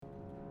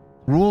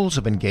Rules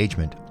of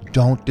engagement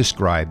don't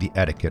describe the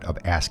etiquette of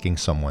asking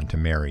someone to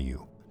marry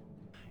you.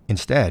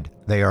 Instead,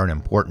 they are an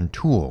important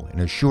tool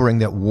in assuring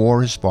that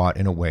war is fought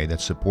in a way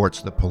that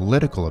supports the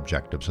political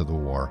objectives of the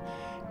war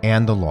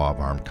and the law of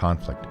armed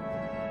conflict.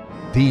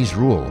 These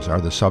rules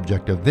are the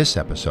subject of this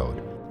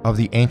episode of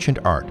The Ancient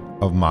Art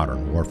of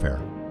Modern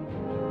Warfare.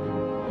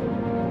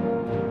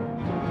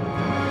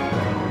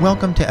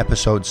 Welcome to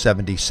episode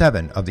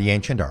 77 of The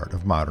Ancient Art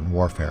of Modern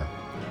Warfare.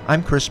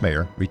 I'm Chris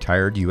Mayer,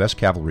 retired U.S.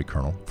 Cavalry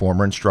Colonel,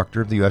 former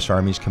instructor of the U.S.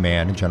 Army's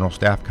Command and General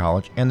Staff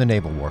College and the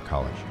Naval War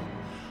College.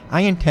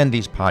 I intend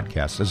these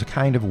podcasts as a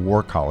kind of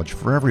war college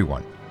for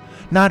everyone,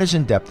 not as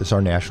in-depth as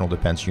our national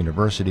defense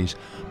universities,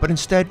 but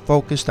instead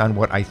focused on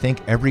what I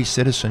think every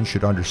citizen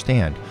should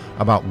understand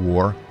about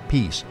war,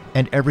 peace,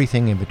 and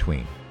everything in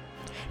between.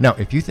 Now,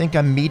 if you think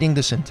I'm meeting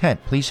this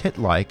intent, please hit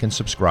like and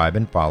subscribe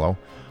and follow,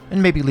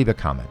 and maybe leave a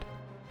comment.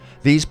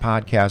 These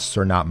podcasts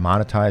are not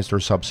monetized or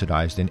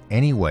subsidized in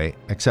any way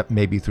except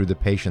maybe through the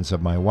patience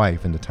of my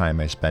wife and the time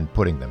I spend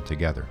putting them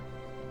together.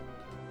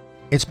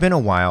 It's been a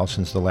while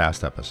since the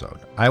last episode.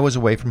 I was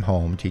away from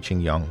home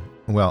teaching young,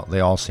 well, they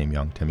all seem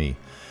young to me,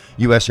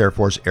 U.S. Air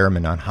Force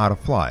airmen on how to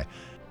fly,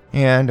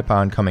 and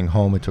upon coming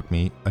home it took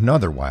me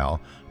another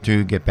while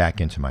to get back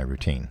into my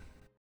routine.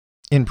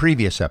 In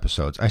previous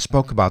episodes, I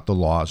spoke about the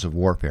laws of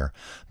warfare,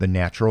 the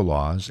natural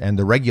laws and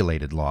the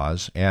regulated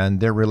laws,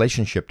 and their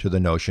relationship to the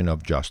notion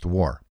of just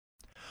war.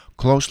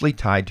 Closely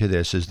tied to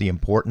this is the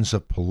importance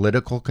of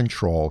political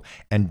control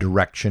and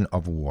direction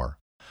of war,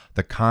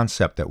 the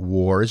concept that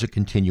war is a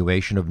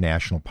continuation of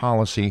national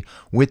policy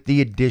with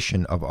the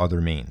addition of other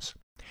means.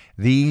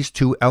 These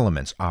two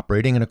elements,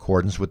 operating in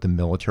accordance with the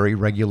military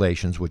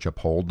regulations which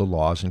uphold the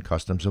laws and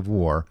customs of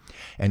war,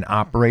 and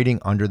operating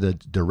under the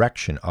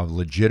direction of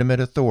legitimate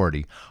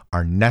authority,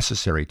 are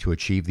necessary to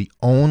achieve the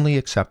only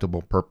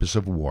acceptable purpose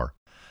of war,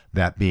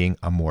 that being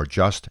a more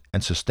just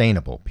and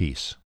sustainable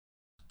peace.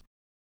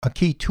 A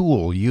key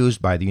tool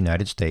used by the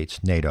United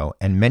States, NATO,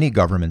 and many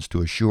governments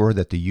to assure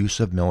that the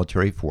use of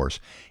military force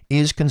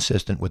is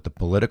consistent with the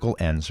political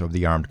ends of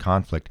the armed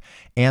conflict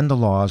and the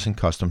laws and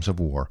customs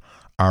of war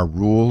are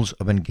rules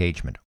of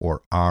engagement,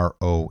 or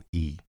ROE.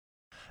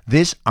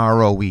 This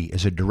ROE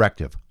is a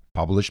directive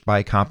published by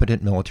a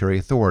competent military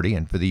authority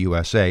and for the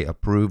USA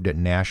approved at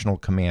national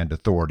command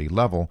authority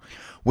level,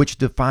 which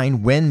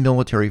define when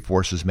military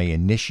forces may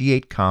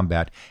initiate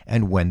combat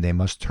and when they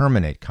must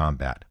terminate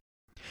combat.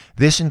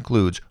 This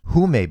includes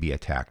who may be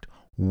attacked,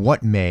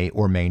 what may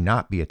or may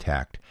not be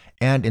attacked,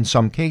 and in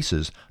some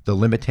cases, the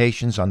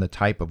limitations on the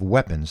type of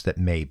weapons that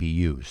may be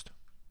used.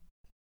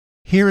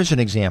 Here is an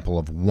example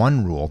of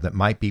one rule that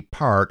might be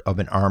part of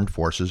an armed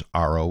forces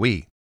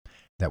ROE.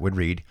 That would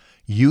read,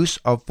 use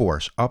of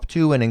force up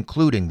to and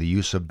including the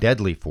use of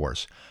deadly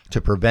force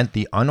to prevent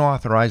the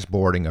unauthorized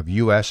boarding of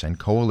U.S. and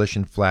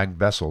coalition-flagged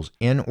vessels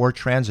in or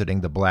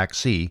transiting the Black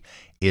Sea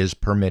is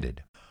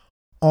permitted.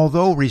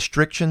 Although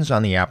restrictions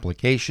on the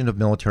application of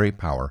military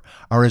power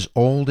are as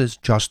old as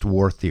just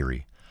war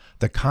theory,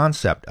 the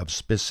concept of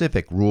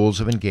specific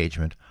rules of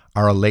engagement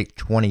are a late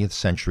 20th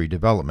century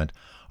development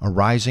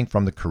arising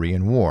from the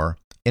Korean War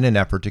in an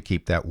effort to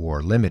keep that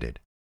war limited.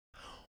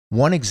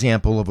 One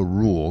example of a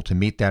rule to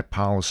meet that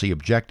policy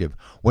objective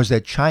was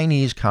that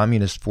Chinese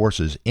communist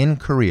forces in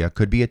Korea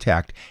could be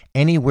attacked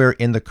anywhere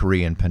in the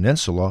Korean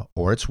peninsula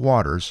or its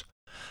waters.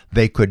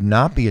 They could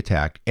not be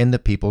attacked in the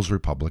People's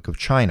Republic of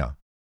China.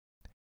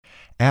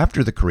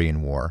 After the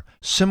Korean War,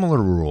 similar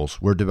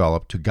rules were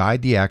developed to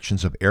guide the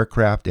actions of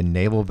aircraft and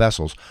naval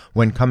vessels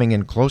when coming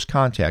in close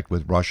contact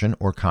with Russian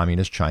or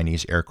Communist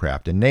Chinese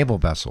aircraft and naval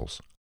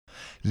vessels.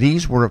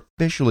 These were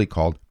officially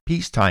called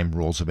peacetime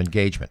rules of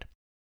engagement.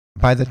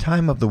 By the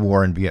time of the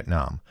war in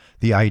Vietnam,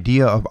 the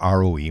idea of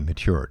ROE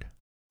matured.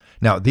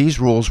 Now, these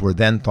rules were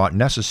then thought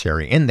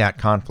necessary in that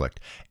conflict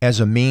as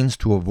a means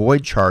to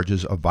avoid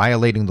charges of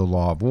violating the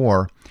law of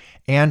war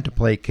and to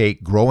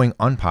placate growing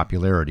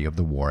unpopularity of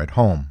the war at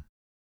home.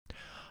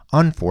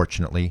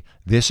 Unfortunately,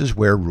 this is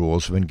where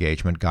rules of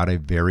engagement got a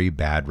very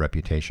bad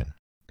reputation.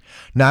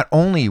 Not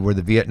only were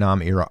the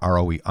Vietnam-era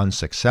ROE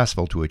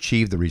unsuccessful to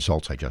achieve the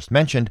results I just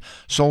mentioned,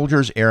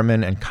 soldiers,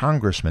 airmen, and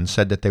congressmen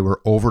said that they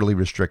were overly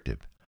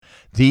restrictive.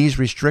 These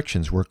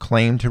restrictions were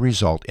claimed to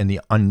result in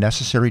the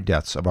unnecessary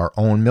deaths of our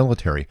own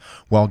military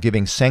while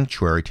giving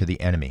sanctuary to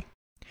the enemy.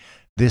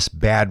 This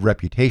bad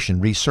reputation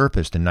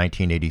resurfaced in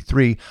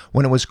 1983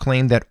 when it was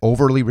claimed that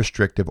overly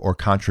restrictive or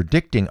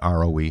contradicting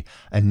ROE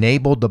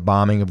enabled the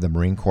bombing of the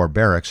Marine Corps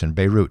barracks in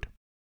Beirut.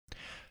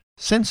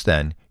 Since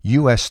then,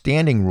 U.S.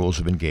 standing rules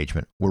of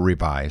engagement were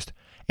revised,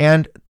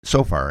 and,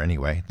 so far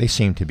anyway, they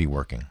seem to be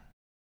working.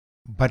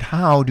 But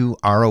how do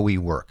ROE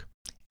work,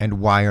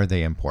 and why are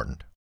they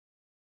important?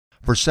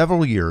 For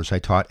several years, I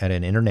taught at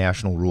an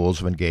International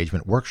Rules of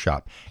Engagement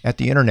workshop at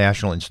the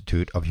International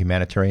Institute of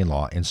Humanitarian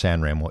Law in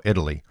San Remo,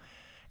 Italy,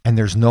 and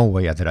there's no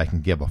way that I can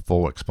give a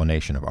full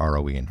explanation of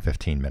ROE in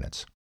 15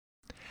 minutes.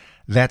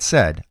 That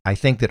said, I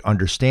think that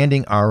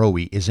understanding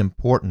ROE is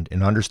important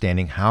in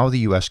understanding how the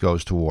U.S.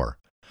 goes to war,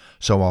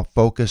 so I'll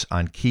focus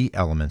on key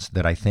elements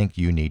that I think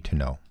you need to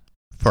know.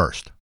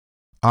 First,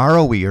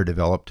 ROE are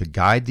developed to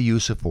guide the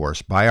use of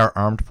force by our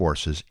armed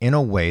forces in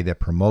a way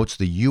that promotes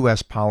the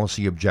U.S.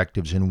 policy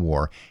objectives in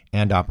war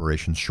and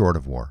operations short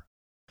of war.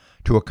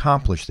 To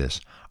accomplish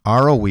this,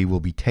 ROE will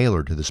be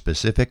tailored to the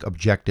specific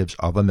objectives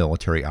of a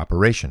military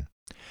operation.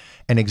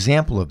 An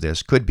example of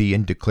this could be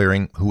in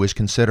declaring who is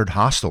considered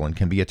hostile and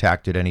can be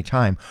attacked at any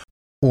time,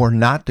 or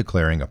not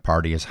declaring a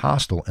party as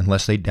hostile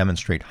unless they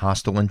demonstrate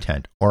hostile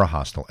intent or a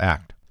hostile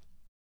act.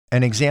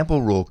 An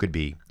example rule could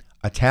be,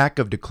 attack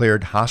of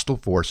declared hostile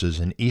forces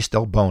in East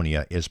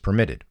Albonia is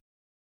permitted.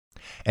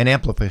 An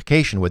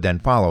amplification would then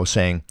follow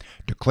saying,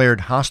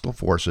 declared hostile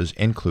forces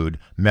include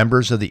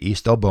members of the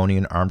East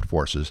Albonian Armed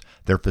Forces,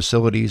 their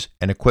facilities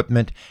and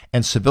equipment,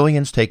 and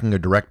civilians taking a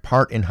direct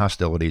part in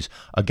hostilities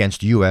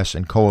against U.S.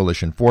 and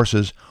coalition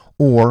forces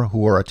or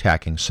who are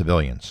attacking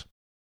civilians.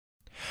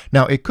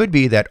 Now, it could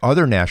be that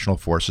other national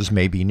forces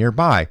may be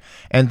nearby,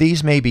 and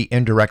these may be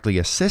indirectly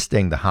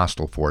assisting the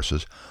hostile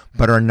forces,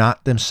 but are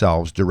not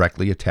themselves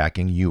directly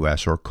attacking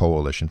U.S. or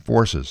coalition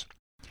forces.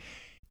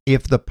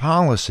 If the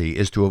policy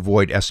is to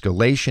avoid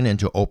escalation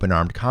into open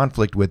armed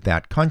conflict with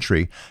that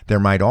country, there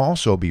might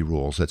also be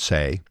rules that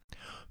say,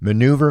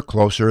 maneuver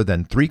closer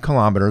than 3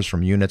 kilometers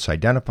from units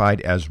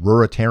identified as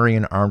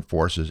Ruritarian armed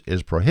forces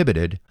is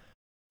prohibited,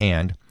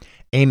 and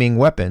aiming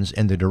weapons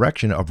in the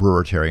direction of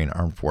Ruritarian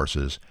armed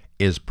forces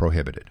is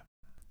prohibited.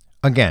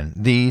 Again,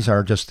 these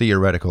are just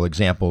theoretical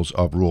examples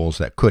of rules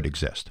that could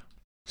exist.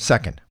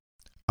 Second,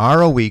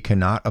 ROE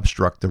cannot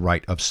obstruct the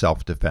right of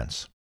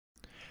self-defense.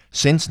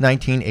 Since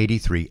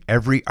 1983,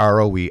 every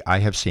ROE I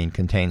have seen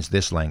contains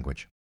this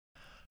language.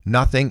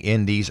 Nothing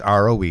in these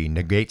ROE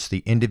negates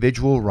the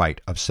individual right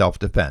of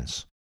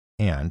self-defense,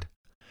 and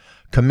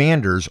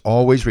commanders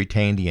always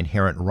retain the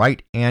inherent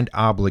right and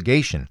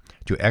obligation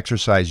to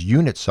exercise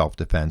unit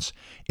self-defense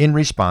in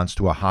response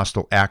to a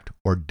hostile act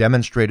or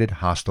demonstrated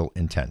hostile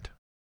intent.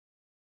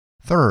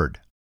 Third,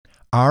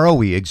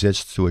 ROE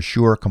exists to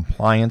assure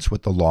compliance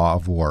with the law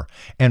of war,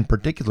 and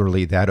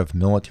particularly that of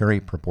military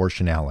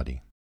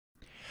proportionality.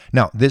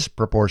 Now, this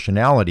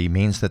proportionality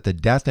means that the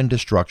death and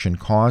destruction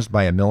caused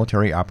by a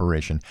military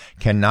operation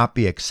cannot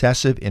be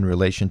excessive in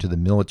relation to the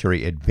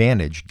military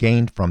advantage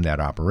gained from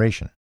that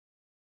operation.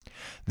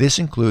 This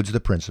includes the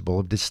principle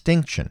of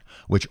distinction,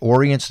 which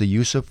orients the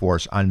use of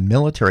force on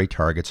military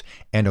targets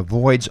and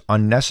avoids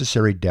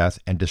unnecessary death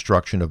and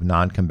destruction of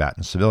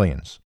non-combatant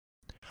civilians.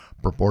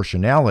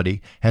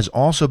 Proportionality has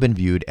also been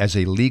viewed as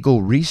a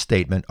legal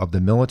restatement of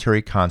the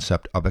military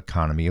concept of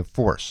economy of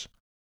force.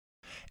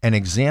 An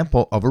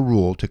example of a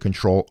rule to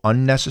control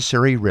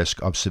unnecessary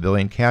risk of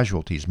civilian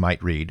casualties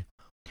might read,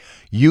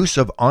 use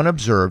of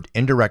unobserved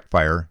indirect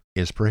fire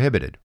is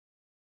prohibited.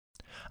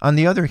 On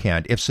the other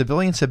hand, if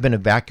civilians have been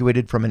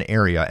evacuated from an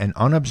area and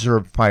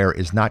unobserved fire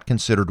is not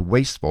considered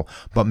wasteful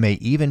but may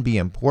even be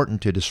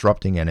important to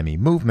disrupting enemy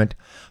movement,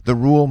 the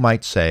rule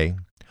might say,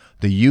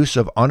 the use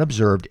of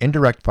unobserved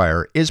indirect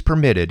fire is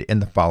permitted in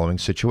the following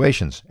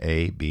situations,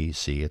 A, B,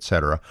 C,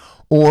 etc.,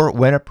 or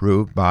when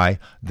approved by,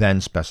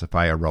 then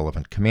specify a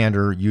relevant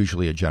commander,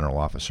 usually a general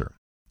officer.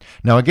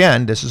 Now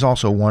again, this is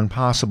also one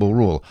possible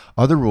rule.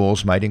 Other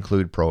rules might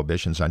include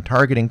prohibitions on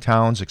targeting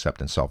towns except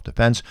in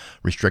self-defense,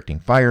 restricting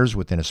fires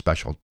within a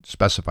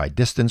specified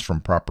distance from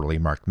properly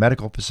marked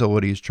medical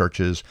facilities,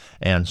 churches,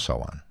 and so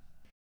on.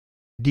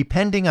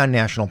 Depending on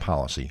national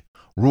policy,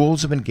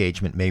 rules of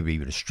engagement may be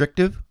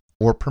restrictive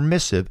or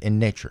permissive in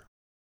nature.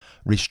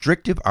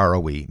 Restrictive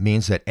ROE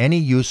means that any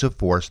use of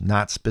force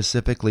not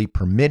specifically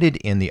permitted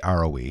in the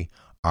ROE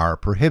are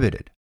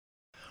prohibited.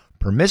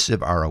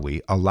 Permissive ROE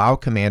allow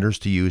commanders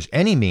to use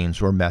any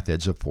means or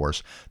methods of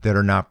force that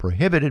are not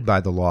prohibited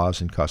by the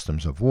laws and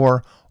customs of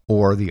war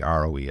or the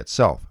ROE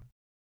itself.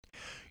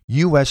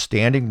 U.S.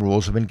 standing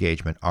rules of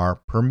engagement are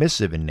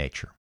permissive in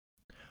nature.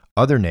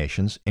 Other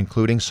nations,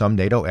 including some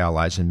NATO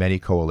allies and many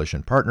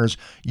coalition partners,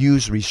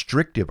 use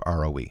restrictive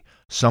ROE,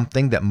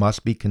 something that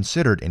must be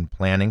considered in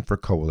planning for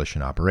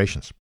coalition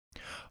operations.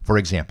 For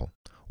example,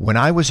 when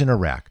I was in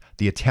Iraq,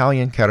 the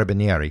Italian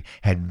Carabinieri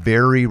had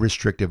very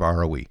restrictive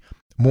ROE,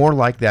 more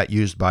like that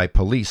used by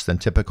police than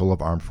typical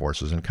of armed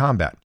forces in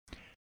combat.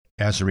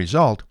 As a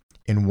result,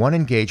 in one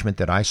engagement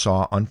that I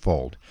saw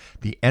unfold,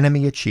 the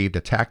enemy achieved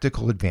a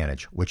tactical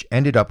advantage which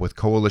ended up with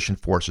coalition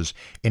forces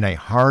in a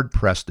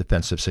hard-pressed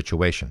defensive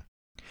situation.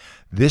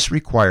 This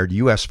required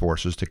U.S.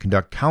 forces to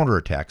conduct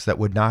counterattacks that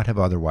would not have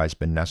otherwise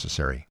been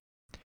necessary.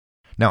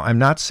 Now, I'm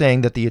not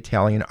saying that the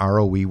Italian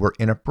ROE were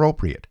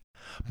inappropriate,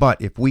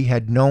 but if we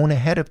had known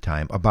ahead of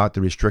time about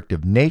the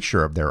restrictive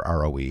nature of their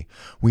ROE,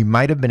 we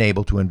might have been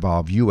able to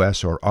involve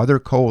U.S. or other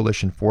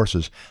coalition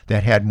forces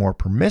that had more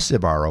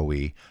permissive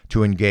ROE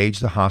to engage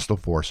the hostile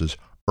forces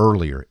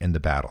earlier in the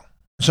battle.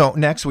 So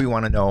next we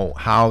want to know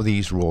how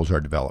these rules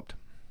are developed.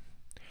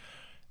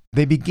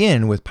 They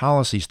begin with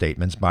policy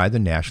statements by the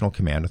National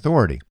Command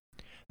Authority.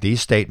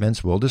 These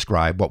statements will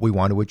describe what we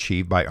want to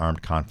achieve by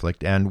armed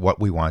conflict and what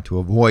we want to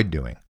avoid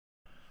doing.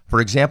 For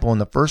example, in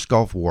the first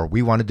Gulf War,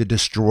 we wanted to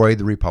destroy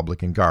the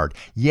Republican Guard,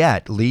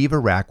 yet leave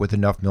Iraq with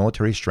enough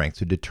military strength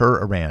to deter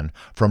Iran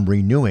from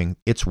renewing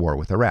its war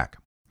with Iraq.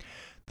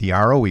 The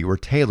ROE were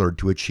tailored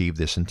to achieve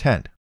this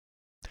intent.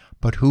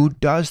 But who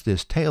does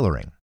this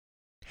tailoring?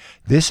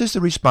 This is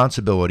the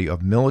responsibility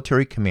of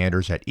military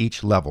commanders at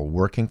each level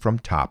working from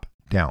top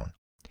down.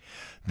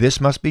 This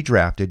must be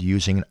drafted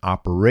using an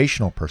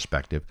operational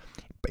perspective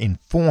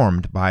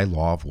informed by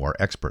law of war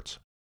experts.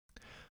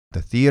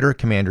 The theater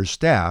commander's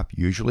staff,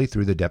 usually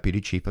through the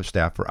Deputy Chief of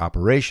Staff for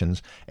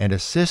Operations and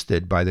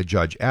assisted by the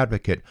Judge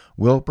Advocate,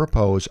 will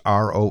propose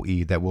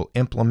ROE that will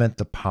implement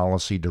the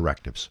policy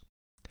directives.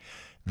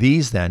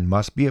 These then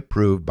must be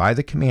approved by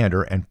the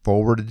commander and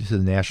forwarded to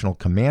the National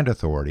Command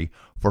Authority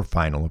for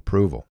final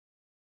approval.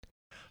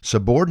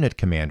 Subordinate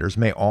commanders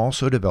may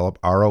also develop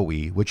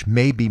ROE which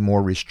may be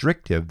more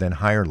restrictive than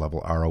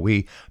higher-level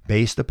ROE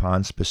based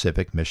upon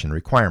specific mission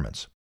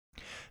requirements.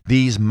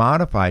 These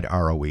modified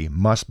ROE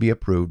must be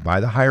approved by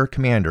the higher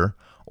commander,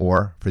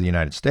 or, for the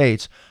United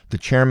States, the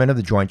Chairman of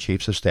the Joint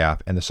Chiefs of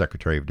Staff and the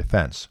Secretary of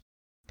Defense.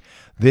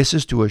 This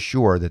is to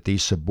assure that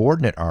these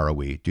subordinate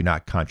ROE do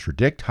not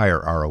contradict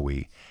higher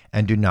ROE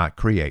and do not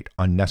create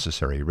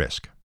unnecessary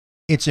risk.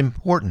 It's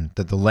important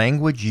that the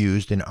language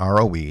used in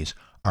ROEs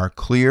are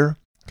clear,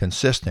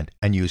 consistent,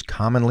 and use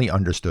commonly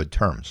understood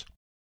terms.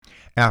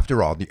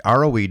 After all, the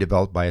ROE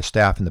developed by a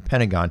staff in the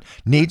Pentagon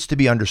needs to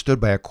be understood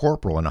by a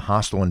corporal in a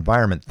hostile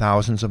environment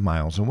thousands of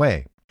miles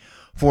away.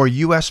 For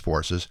U.S.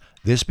 forces,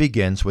 this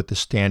begins with the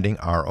standing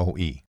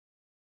ROE.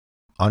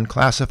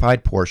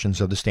 Unclassified portions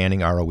of the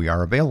standing ROE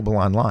are available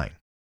online.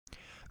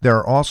 There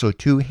are also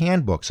 2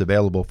 handbooks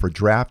available for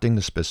drafting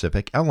the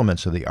specific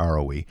elements of the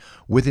ROE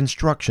with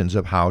instructions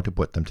of how to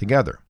put them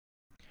together.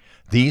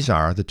 These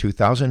are the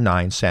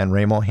 2009 San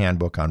Remo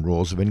Handbook on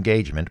Rules of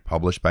Engagement,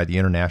 published by the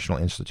International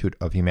Institute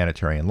of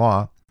Humanitarian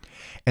Law,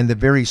 and the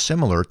very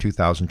similar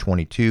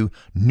 2022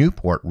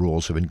 Newport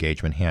Rules of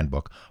Engagement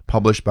Handbook,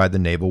 published by the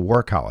Naval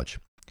War College.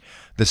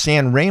 The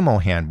San Remo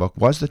Handbook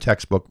was the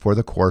textbook for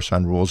the course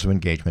on rules of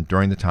engagement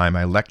during the time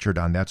I lectured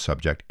on that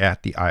subject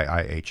at the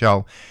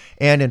IIHL,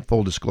 and in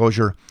full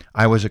disclosure,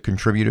 I was a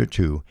contributor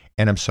to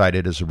and am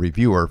cited as a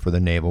reviewer for the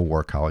Naval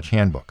War College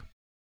Handbook.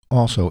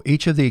 Also,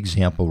 each of the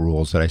example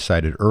rules that I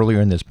cited earlier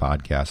in this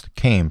podcast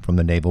came from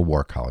the Naval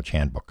War College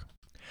Handbook.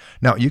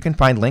 Now, you can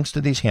find links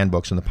to these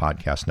handbooks in the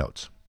podcast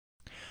notes.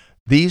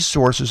 These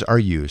sources are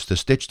used to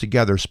stitch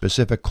together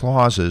specific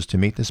clauses to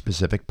meet the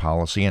specific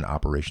policy and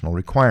operational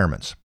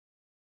requirements.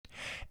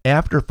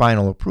 After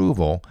final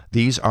approval,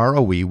 these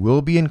ROE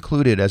will be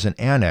included as an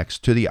annex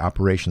to the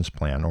operations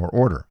plan or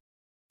order.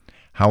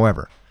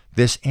 However,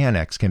 this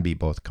annex can be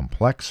both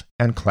complex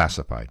and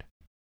classified.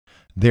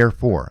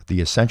 Therefore, the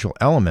essential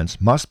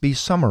elements must be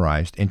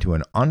summarized into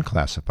an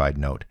unclassified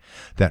note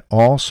that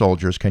all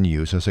soldiers can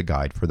use as a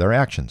guide for their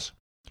actions.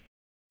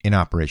 In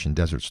Operation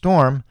Desert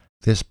Storm,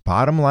 this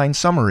bottom line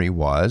summary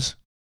was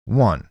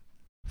 1.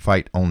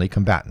 Fight only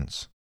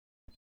combatants.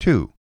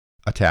 2.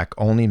 Attack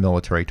only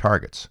military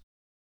targets.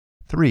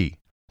 3.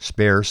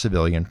 Spare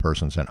civilian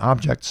persons and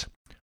objects.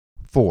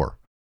 4.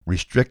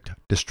 Restrict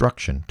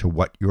destruction to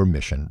what your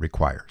mission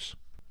requires.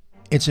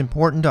 It's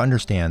important to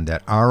understand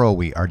that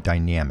ROE are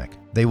dynamic.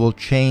 They will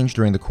change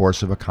during the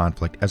course of a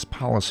conflict as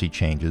policy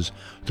changes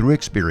through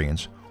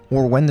experience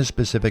or when the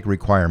specific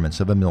requirements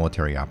of a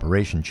military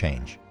operation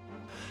change.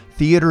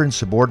 Theater and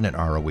subordinate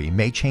ROE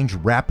may change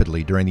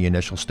rapidly during the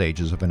initial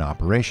stages of an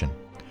operation.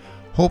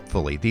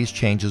 Hopefully, these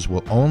changes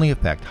will only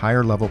affect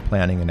higher level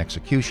planning and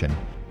execution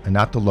and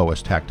not the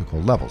lowest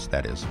tactical levels,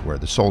 that is, where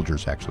the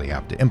soldiers actually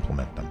have to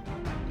implement them.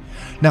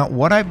 Now,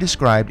 what I've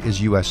described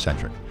is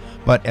U.S.-centric.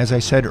 But as I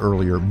said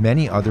earlier,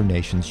 many other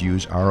nations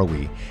use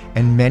ROE,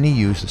 and many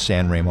use the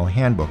San Remo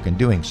Handbook in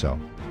doing so.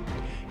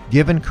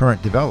 Given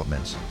current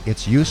developments,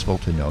 it's useful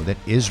to know that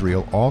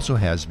Israel also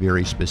has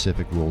very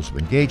specific rules of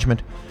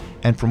engagement,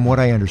 and from what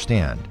I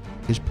understand,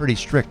 is pretty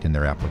strict in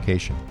their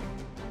application.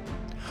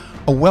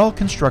 A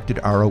well-constructed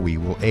ROE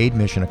will aid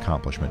mission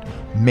accomplishment,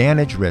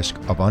 manage risk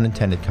of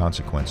unintended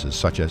consequences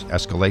such as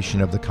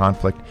escalation of the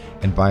conflict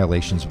and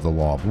violations of the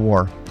law of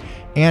war,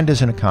 and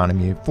as an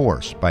economy of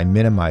force by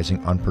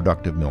minimizing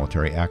unproductive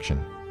military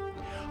action.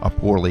 A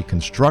poorly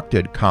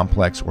constructed,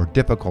 complex, or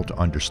difficult to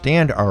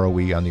understand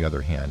ROE, on the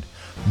other hand,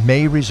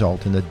 may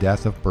result in the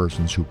death of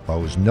persons who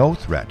pose no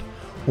threat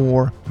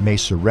or may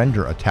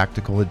surrender a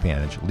tactical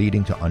advantage,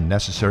 leading to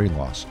unnecessary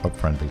loss of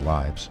friendly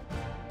lives.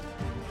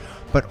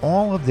 But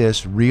all of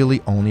this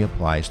really only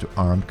applies to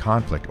armed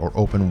conflict or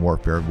open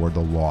warfare where the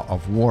law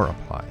of war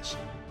applies.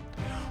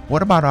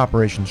 What about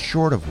operations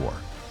short of war,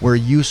 where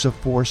use of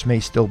force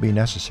may still be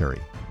necessary?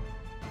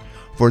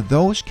 For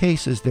those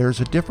cases,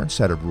 there's a different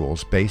set of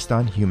rules based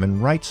on human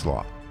rights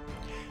law.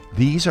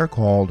 These are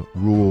called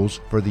rules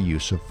for the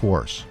use of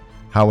force.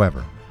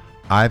 However,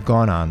 I've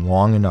gone on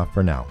long enough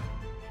for now,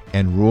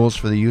 and rules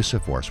for the use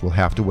of force will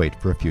have to wait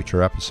for a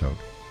future episode.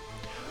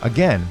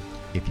 Again,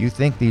 if you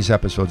think these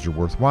episodes are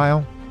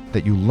worthwhile,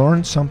 that you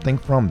learned something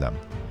from them,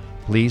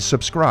 please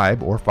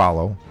subscribe or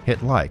follow,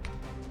 hit like,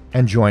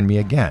 and join me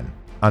again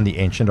on the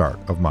ancient art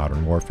of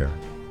modern warfare.